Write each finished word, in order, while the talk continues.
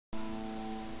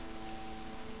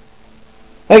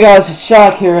Hey guys, it's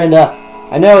Shock here, and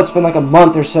I know it's been like a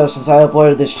month or so since I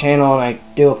uploaded this channel, and I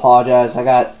do apologize. I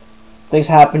got things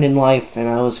happened in life, and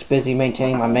I was busy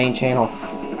maintaining my main channel.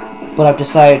 But I've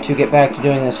decided to get back to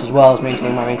doing this as well as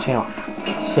maintaining my main channel.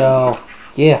 So,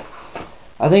 yeah.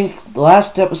 I think the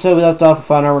last episode we left off, we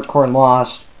found Armored Core and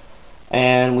Lost,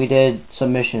 and we did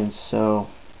some missions, so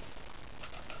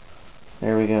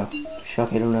there we go.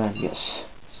 Shock 809, yes.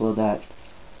 Let's load that.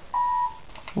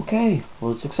 Okay,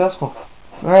 well, it's successful.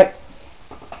 Alright,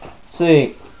 let's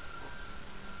see.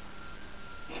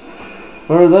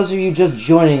 For those of you just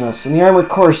joining us, in the Armored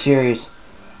Core series,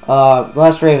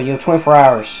 Last Raven, you have 24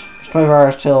 hours. There's 24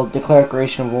 hours till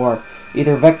declaration of war.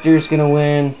 Either Vector's gonna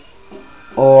win,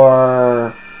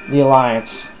 or the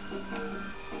Alliance.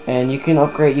 And you can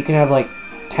upgrade, you can have like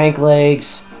tank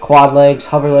legs, quad legs,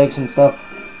 hover legs and stuff.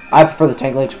 I prefer the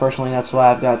tank legs personally, that's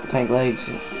why I've got the tank legs.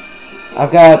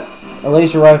 I've got a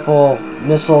laser rifle,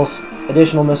 missiles,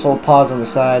 additional missile pods on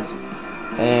the sides,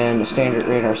 and a standard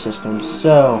radar system.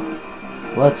 So,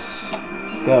 let's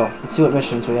go. Let's see what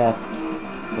missions we have.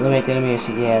 Eliminate the enemy. I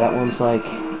see, yeah, that one's like,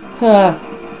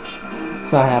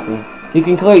 it's not happening. You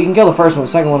can kill the first one.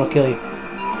 The second one will kill you.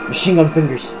 Machine gun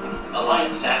fingers.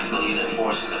 Alliance Tactical Unit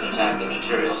forces have attacked the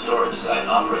material storage site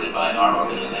operated by our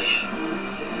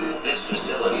organization. This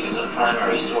facility is a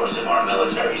primary source of our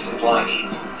military supply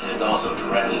needs and is also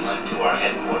directly linked to our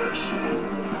headquarters.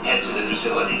 Head to the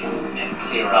facility and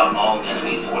clear out all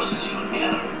enemy forces you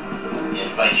encounter.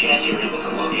 If by chance you're able to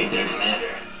locate their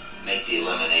commander, make the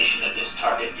elimination of this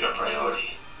target your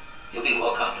priority. You'll be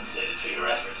well compensated for your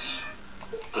efforts.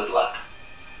 Good luck.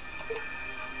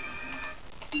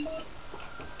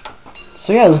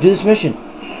 So yeah, let's do this mission.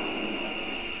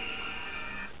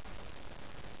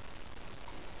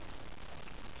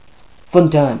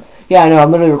 Fun time. Yeah, I know, I'm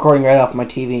literally recording right off my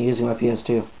TV using my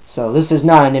PS2. So this is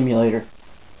not an emulator.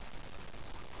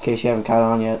 In case you haven't caught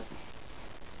on yet.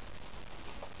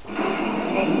 Clear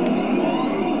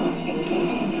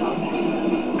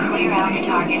out your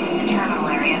targets in the terminal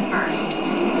area first.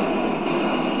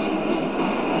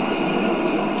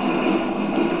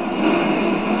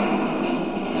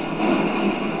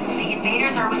 The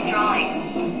invaders are withdrawing.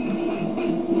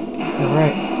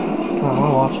 Alright. Come on, I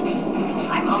wanna watch.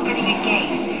 I'm opening a gate.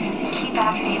 Keep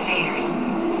after the invaders.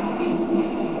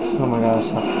 Oh my god, that's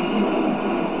tough.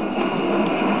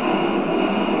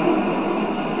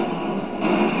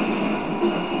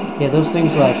 Yeah, those things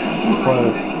like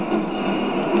implode.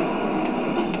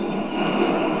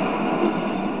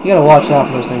 You gotta watch out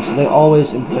for those things, so they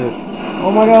always implode. Oh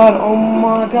my god,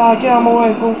 get out of my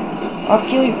way, fool. I'll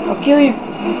kill you, I'll kill you.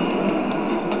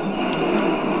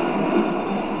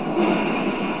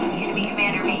 Enemy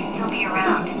commander may still be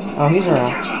around. Oh, he's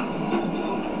around. Searching.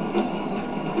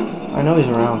 I know he's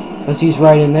around, because he's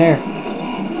right in there.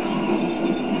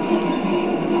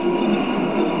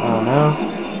 Oh no.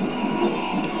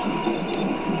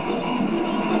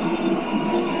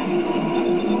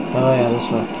 Oh yeah, this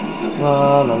one.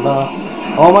 La la la.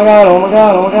 Oh my god, oh my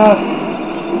god, oh my god.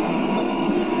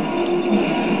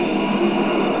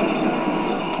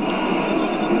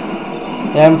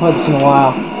 Yeah, I haven't played this in a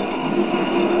while.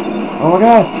 Oh my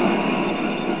god.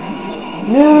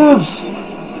 Noobs!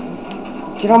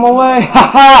 Get on my way!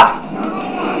 Haha!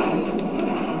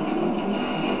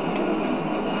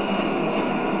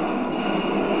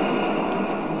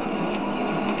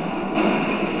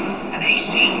 An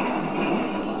AC.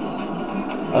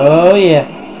 Oh yeah.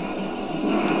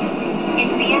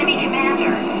 It's the enemy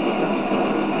commander.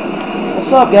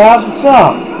 What's up, guys? What's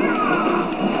up?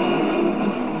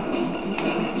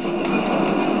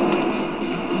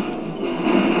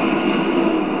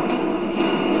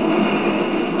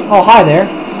 Oh, hi there.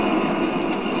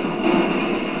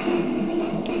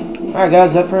 Alright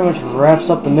guys, that pretty much wraps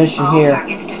up the mission All here.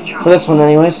 targets destroyed. For this one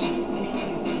anyways.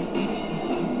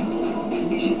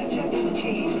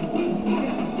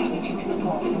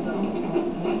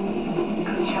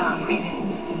 Good job,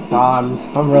 Raven.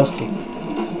 I'm rusty.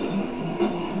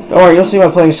 Don't worry, you'll see my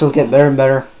playing skills get better and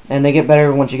better. And they get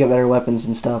better once you get better weapons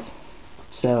and stuff.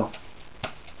 So.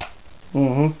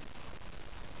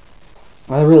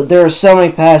 There are so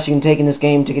many paths you can take in this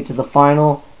game to get to the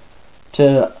final.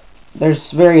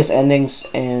 There's various endings,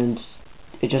 and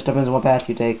it just depends on what path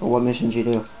you take or what missions you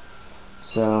do.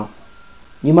 So,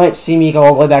 you might see me go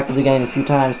all the way back to the beginning a few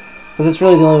times, because it's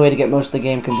really the only way to get most of the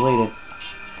game completed.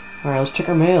 Alright, let's check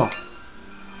our mail.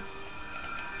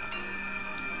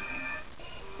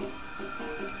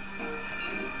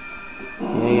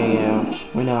 Yeah.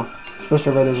 We know. Supposed to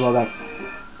have read this a while back.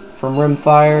 From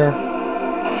Rimfire.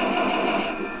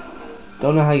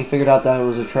 Don't know how you figured out that it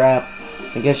was a trap.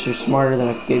 I guess you're smarter than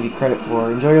I gave you credit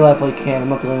for. Enjoy your life while you can. I'm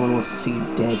not the only one who wants to see you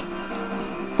dead.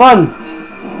 Fun!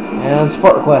 And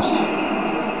support request.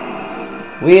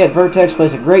 We at Vertex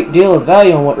place a great deal of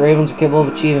value on what Ravens are capable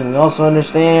of achieving. We also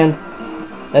understand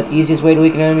that the easiest way to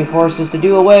weaken enemy forces is to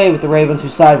do away with the Ravens who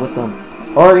side with them.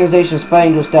 Our organization is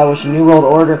fighting to establish a new world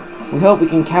order. We hope we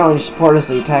can count on your support as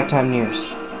the attack time nears.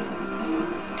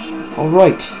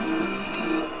 Alright.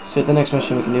 So the next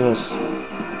mission we can do is...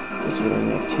 let's go to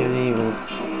the activity.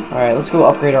 Alright, let's go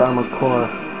upgrade our armored core.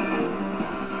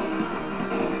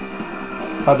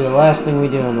 Probably the last thing we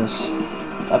do in this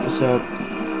episode.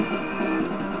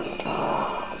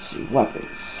 Let's see,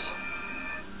 weapons.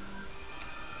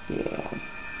 Yeah.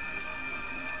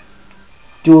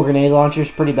 Dual grenade launchers,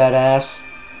 pretty badass.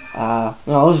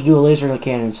 No, those are dual laser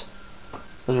cannons.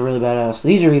 Those are really badass.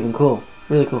 These are even cool.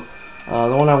 Really cool.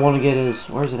 The one I want to get is...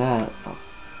 where's it at? Oh.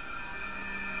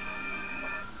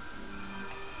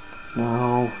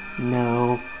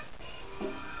 No.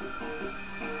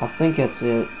 I think that's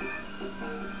it.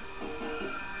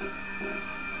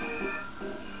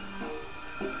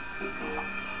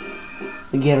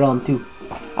 We get it on too.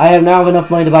 I have now have enough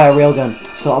money to buy a railgun,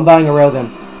 so I'm buying a railgun.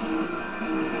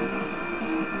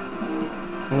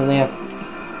 And then they have...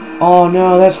 oh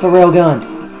no, that's the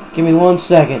railgun. Give me 1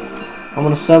 second. I'm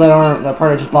gonna sell that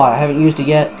part I just bought. I haven't used it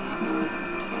yet.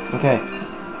 Okay.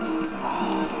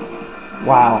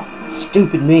 Wow.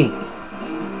 Stupid me.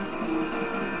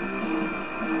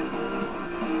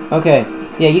 Okay.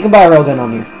 Yeah, you can buy a railgun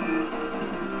on here.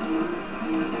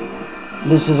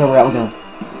 This is a railgun.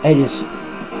 It is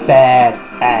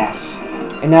badass.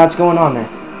 And now it's going on there.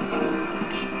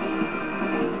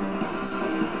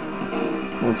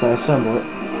 Once I assemble it.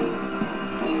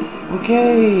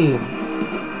 Okay.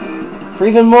 For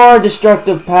even more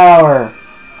destructive power.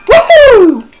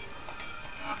 Woohoo!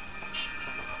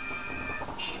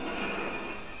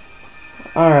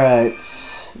 Alright,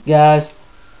 guys.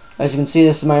 As you can see,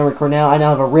 this is my record now. I now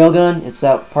have a railgun. It's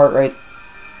that part right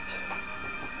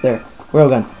there.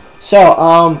 Railgun. So,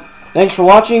 thanks for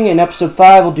watching. In episode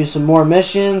 5, we'll do some more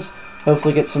missions.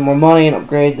 Hopefully get some more money and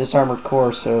upgrade this armored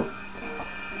core. So,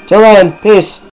 till then, peace.